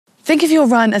Think of your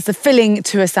run as the filling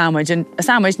to a sandwich, and a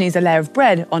sandwich needs a layer of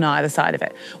bread on either side of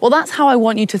it. Well, that's how I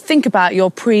want you to think about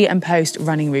your pre and post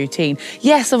running routine.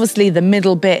 Yes, obviously the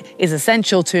middle bit is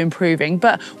essential to improving,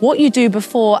 but what you do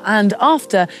before and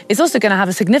after is also going to have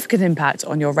a significant impact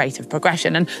on your rate of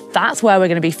progression. And that's where we're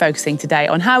going to be focusing today,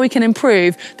 on how we can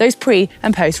improve those pre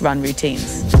and post run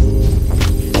routines.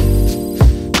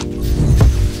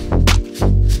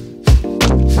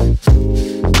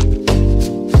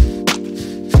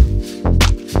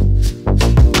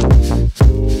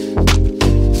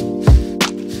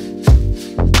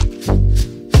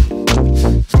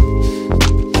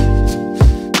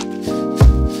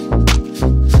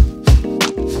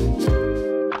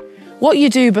 What you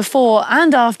do before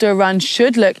and after a run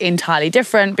should look entirely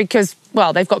different because,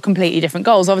 well, they've got completely different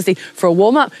goals. Obviously, for a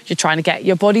warm-up, you're trying to get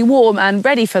your body warm and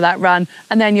ready for that run.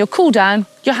 And then your cool-down,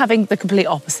 you're having the complete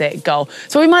opposite goal.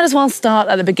 So we might as well start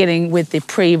at the beginning with the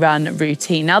pre-run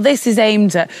routine. Now, this is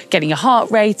aimed at getting your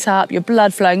heart rate up, your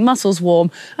blood flowing, muscles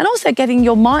warm, and also getting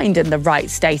your mind in the right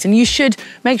state. And you should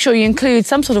make sure you include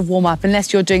some sort of warm-up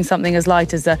unless you're doing something as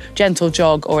light as a gentle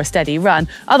jog or a steady run.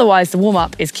 Otherwise, the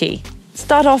warm-up is key.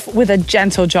 Start off with a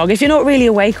gentle jog. If you're not really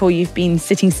awake or you've been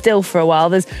sitting still for a while,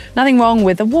 there's nothing wrong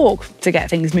with a walk to get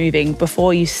things moving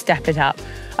before you step it up.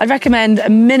 I'd recommend a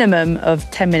minimum of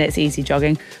 10 minutes easy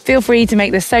jogging. Feel free to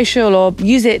make this social or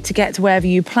use it to get to wherever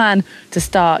you plan to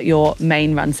start your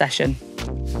main run session.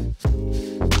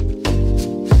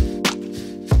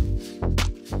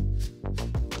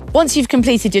 Once you've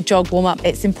completed your jog warm-up,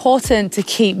 it's important to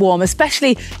keep warm,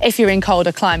 especially if you're in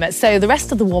colder climates. So the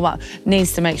rest of the warm-up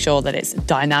needs to make sure that it's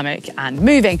dynamic and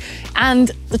moving.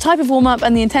 And the type of warm-up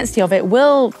and the intensity of it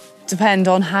will depend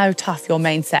on how tough your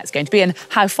main set's going to be and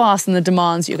how fast and the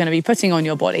demands you're going to be putting on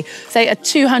your body. Say a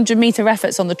 200-meter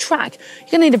efforts on the track,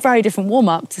 you're going to need a very different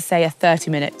warm-up to, say, a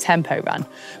 30-minute tempo run.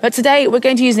 But today we're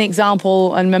going to use an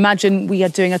example and imagine we are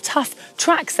doing a tough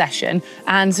track session,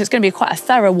 and so it's going to be quite a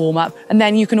thorough warm-up, and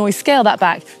then you can always scale that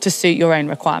back to suit your own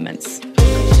requirements.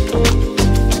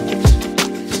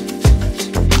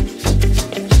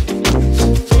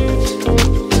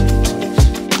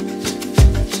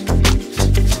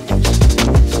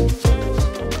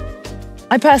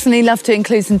 I personally love to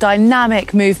include some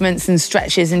dynamic movements and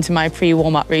stretches into my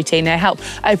pre-warm-up routine. They help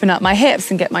open up my hips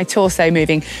and get my torso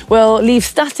moving. We'll leave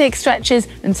static stretches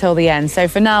until the end. So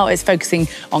for now, it's focusing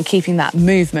on keeping that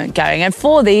movement going. And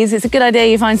for these, it's a good idea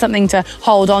you find something to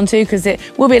hold on to because it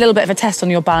will be a little bit of a test on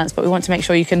your balance, but we want to make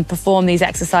sure you can perform these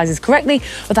exercises correctly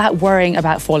without worrying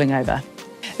about falling over.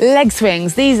 Leg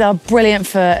swings, these are brilliant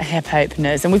for hip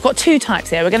openers, and we've got two types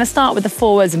here. We're going to start with the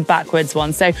forwards and backwards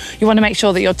one. So you want to make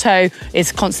sure that your toe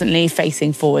is constantly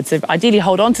facing forward. So ideally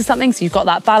hold on to something so you've got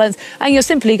that balance, and you're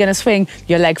simply going to swing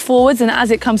your leg forwards, and as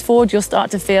it comes forward you'll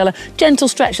start to feel a gentle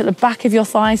stretch at the back of your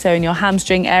thigh, so in your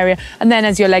hamstring area, and then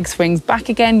as your leg swings back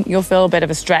again you'll feel a bit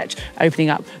of a stretch opening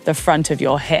up the front of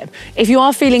your hip. If you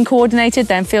are feeling coordinated,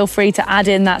 then feel free to add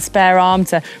in that spare arm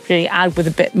to really add with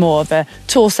a bit more of a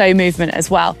torso movement as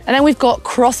well. And then we've got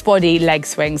cross-body leg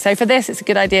swings. So for this, it's a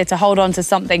good idea to hold on to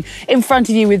something in front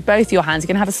of you with both your hands. You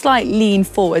can have a slight lean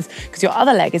forwards because your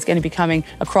other leg is going to be coming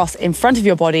across in front of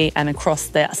your body and across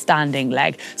the standing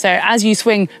leg. So as you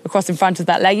swing across in front of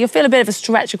that leg, you'll feel a bit of a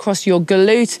stretch across your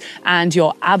glute and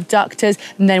your abductors.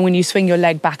 And then when you swing your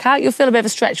leg back out, you'll feel a bit of a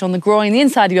stretch on the groin, the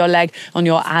inside of your leg, on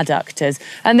your adductors.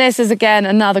 And this is, again,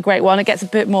 another great one. It gets a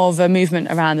bit more of a movement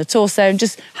around the torso and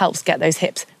just helps get those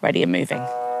hips ready and moving.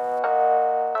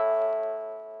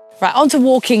 Right, on to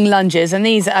walking lunges, and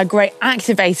these are a great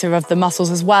activator of the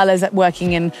muscles as well as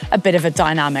working in a bit of a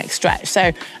dynamic stretch.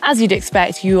 So as you'd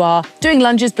expect, you are doing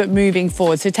lunges but moving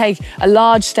forward. So take a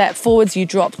large step forwards, you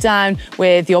drop down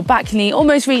with your back knee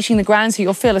almost reaching the ground, so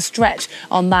you'll feel a stretch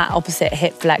on that opposite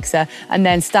hip flexor, and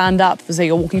then stand up so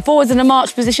you're walking forwards in a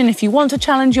march position. If you want to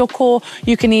challenge your core,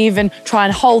 you can even try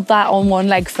and hold that on one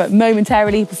leg for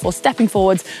momentarily before stepping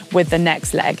forwards with the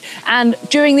next leg. And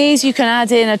during these, you can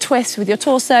add in a twist with your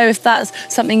torso. If that's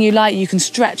something you like, you can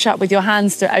stretch up with your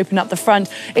hands to open up the front.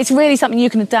 It's really something you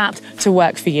can adapt to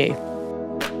work for you.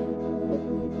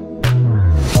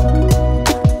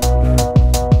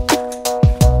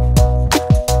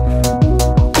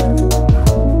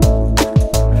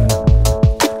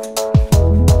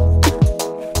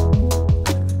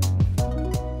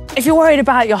 If you're worried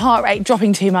about your heart rate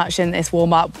dropping too much in this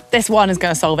warm-up, this one is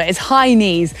going to solve it. It's high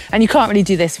knees, and you can't really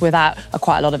do this without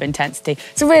quite a lot of intensity.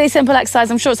 It's a really simple exercise.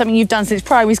 I'm sure it's something you've done since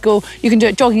primary school. You can do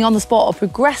it jogging on the spot or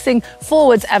progressing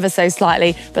forwards ever so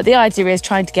slightly, but the idea is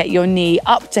trying to get your knee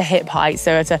up to hip height,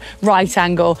 so at a right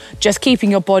angle, just keeping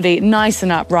your body nice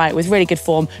and upright with really good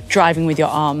form, driving with your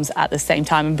arms at the same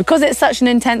time. And because it's such an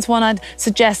intense one, I'd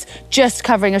suggest just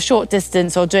covering a short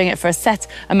distance or doing it for a set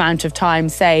amount of time.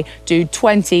 Say, do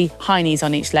 20 high knees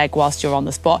on each leg whilst you're on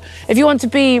the spot. If you want to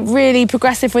be really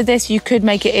progressive with this, you could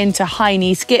make it into high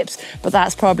knee skips, but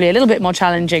that's probably a little bit more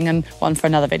challenging and one for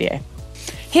another video.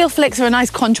 Heel flicks are a nice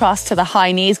contrast to the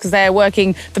high knees because they're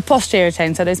working the posterior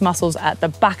chain, so those muscles at the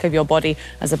back of your body,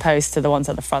 as opposed to the ones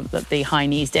at the front that the high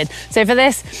knees did. So for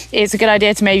this, it's a good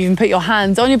idea to maybe even put your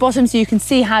hands on your bottom so you can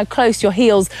see how close your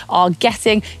heels are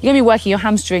getting. You're going to be working your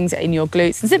hamstrings in your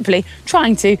glutes and simply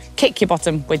trying to kick your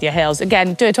bottom with your heels.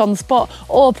 Again, do it on the spot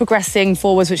or progressing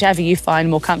forwards, whichever you find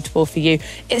more comfortable for you.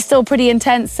 It's still pretty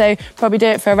intense, so probably do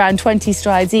it for around 20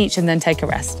 strides each and then take a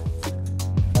rest.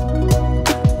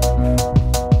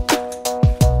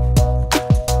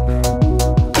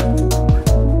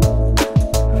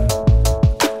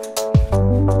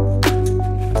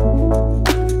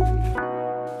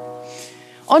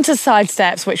 Onto side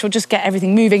steps, which will just get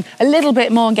everything moving a little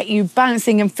bit more and get you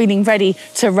bouncing and feeling ready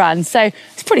to run. So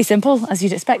it's pretty simple, as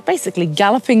you'd expect, basically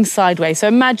galloping sideways. So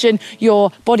imagine your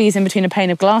body is in between a pane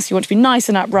of glass. You want to be nice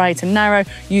and upright and narrow.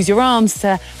 Use your arms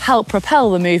to help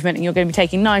propel the movement, and you're going to be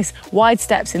taking nice wide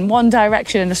steps in one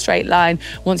direction in a straight line.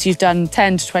 Once you've done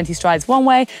 10 to 20 strides one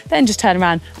way, then just turn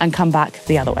around and come back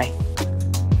the other way.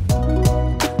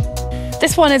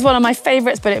 This one is one of my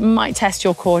favorites, but it might test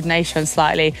your coordination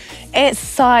slightly. It's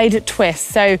side twist.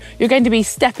 So you're going to be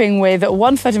stepping with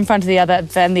one foot in front of the other,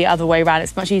 then the other way around.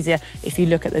 It's much easier if you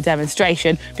look at the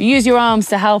demonstration. But use your arms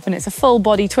to help, and it's a full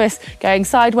body twist going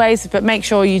sideways, but make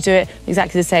sure you do it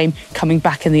exactly the same, coming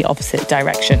back in the opposite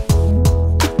direction.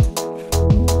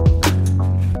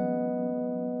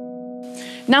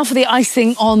 Now for the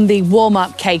icing on the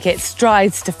warm-up cake, it's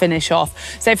strides to finish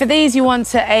off. So for these, you want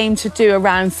to aim to do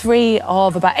around 3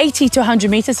 of about 80 to 100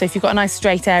 meters. So if you've got a nice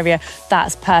straight area,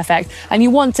 that's perfect. And you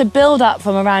want to build up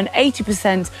from around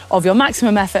 80% of your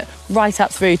maximum effort right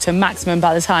up through to maximum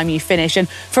by the time you finish. And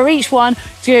for each one,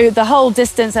 do the whole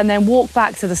distance and then walk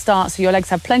back to the start so your legs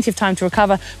have plenty of time to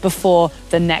recover before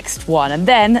the next one. And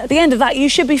then at the end of that, you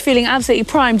should be feeling absolutely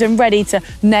primed and ready to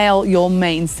nail your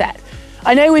main set.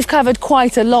 I know we've covered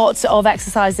quite a lot of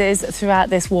exercises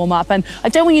throughout this warm-up, and I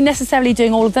don't want you necessarily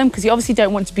doing all of them because you obviously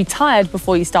don't want to be tired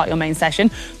before you start your main session,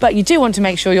 but you do want to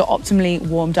make sure you're optimally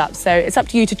warmed up. So it's up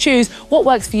to you to choose what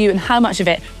works for you and how much of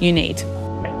it you need.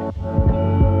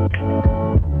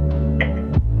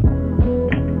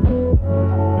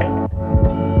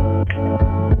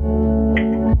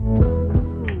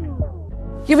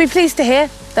 You'll be pleased to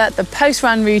hear that the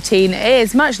post-run routine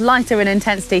is much lighter in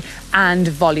intensity and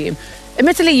volume.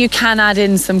 Admittedly, you can add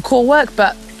in some core work,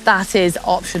 but that is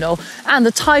optional. And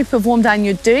the type of warm down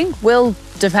you're doing will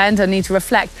depend and need to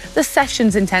reflect the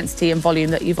session's intensity and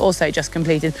volume that you've also just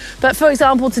completed. But for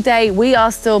example, today, we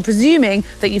are still presuming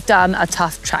that you've done a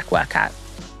tough track workout.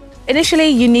 Initially,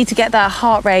 you need to get that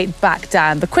heart rate back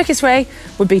down. The quickest way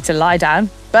would be to lie down,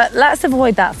 but let's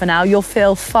avoid that for now. You'll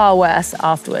feel far worse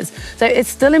afterwards. So it's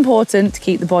still important to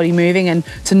keep the body moving and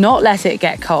to not let it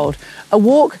get cold. A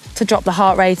walk to drop the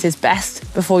heart rate is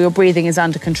best before your breathing is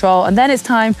under control, and then it's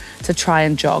time to try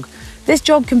and jog. This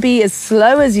jog can be as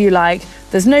slow as you like.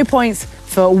 There's no points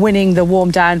for winning the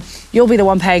warm down. You'll be the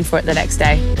one paying for it the next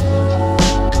day.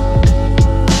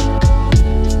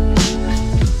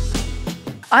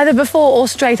 Either before or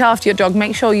straight after your jog,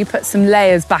 make sure you put some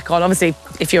layers back on, obviously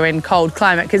if you're in cold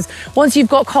climate, because once you've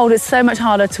got cold, it's so much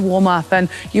harder to warm up and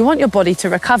you want your body to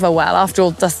recover well. After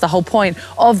all, that's the whole point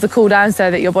of the cool down, so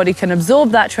that your body can absorb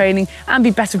that training and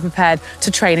be better prepared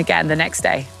to train again the next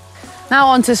day. Now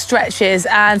on to stretches,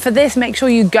 and for this, make sure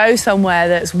you go somewhere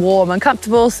that's warm and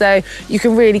comfortable so you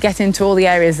can really get into all the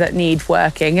areas that need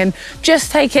working. And just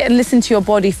take it and listen to your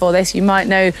body for this. You might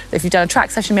know that if you've done a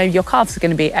track session, maybe your calves are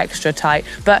going to be extra tight,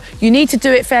 but you need to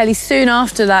do it fairly soon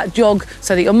after that jog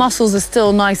so that your muscles are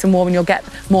still nice and warm and you'll get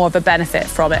more of a benefit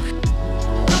from it.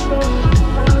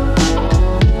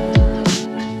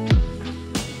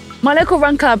 My local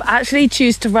run club actually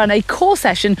choose to run a core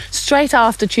session straight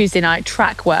after Tuesday night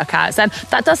track workouts. And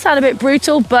that does sound a bit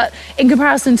brutal, but in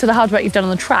comparison to the hard work you've done on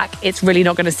the track, it's really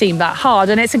not going to seem that hard.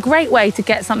 And it's a great way to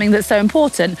get something that's so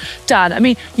important done. I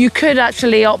mean, you could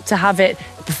actually opt to have it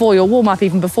before your warm-up,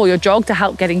 even before your jog, to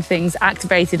help getting things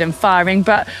activated and firing,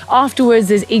 but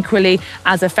afterwards is equally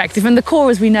as effective. And the core,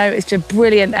 as we know, is just a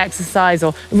brilliant exercise,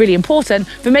 or really important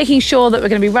for making sure that we're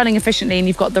going to be running efficiently and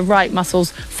you've got the right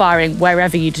muscles firing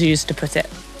wherever you choose to put it.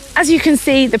 As you can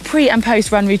see, the pre and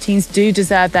post run routines do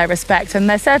deserve their respect, and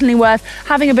they're certainly worth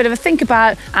having a bit of a think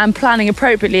about and planning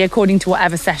appropriately according to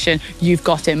whatever session you've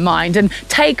got in mind. And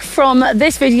take from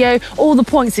this video all the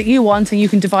points that you want, and you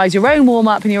can devise your own warm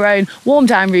up and your own warm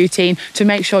down routine to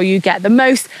make sure you get the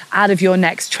most out of your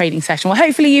next training session. Well,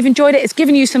 hopefully you've enjoyed it. It's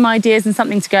given you some ideas and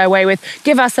something to go away with.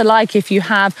 Give us a like if you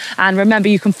have, and remember,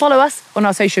 you can follow us on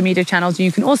our social media channels, and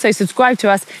you can also subscribe to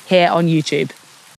us here on YouTube.